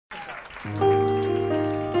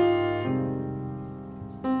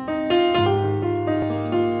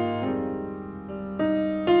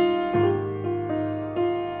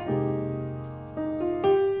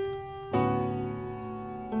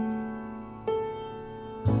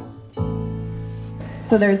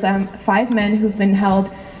So there's 5 men who've been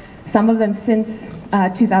held, some of them since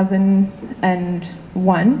 2001,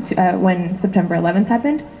 when September 11th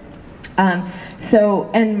happened. And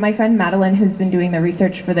my friend Madeline, who's been doing the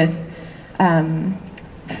research for this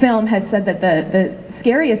film, has said that the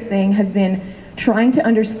scariest thing has been trying to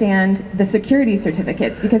understand the security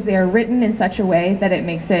certificates, because they are written in such a way that it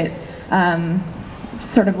makes it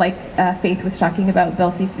sort of like Faith was talking about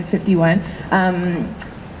Bill C51,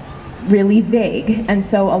 really vague, and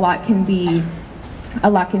so a lot can be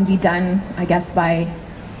done, I guess, by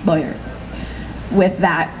lawyers with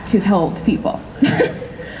that to help people.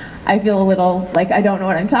 I feel a little like I don't know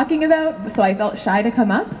what I'm talking about, so I felt shy to come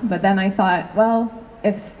up, but then I thought, well,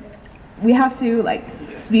 if we have to like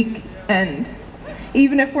speak, and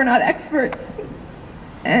even if we're not experts,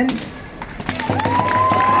 and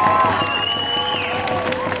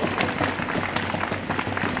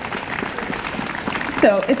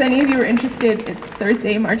so if any of you are interested, it's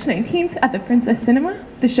Thursday, March 19th at the Princess Cinema.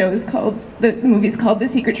 The movie is called The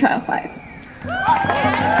Secret Trial 5.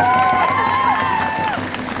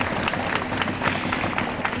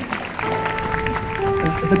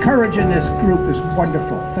 The courage in this group is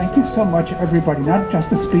wonderful. Thank you so much, everybody, not just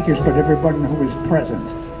the speakers, but everybody who was present.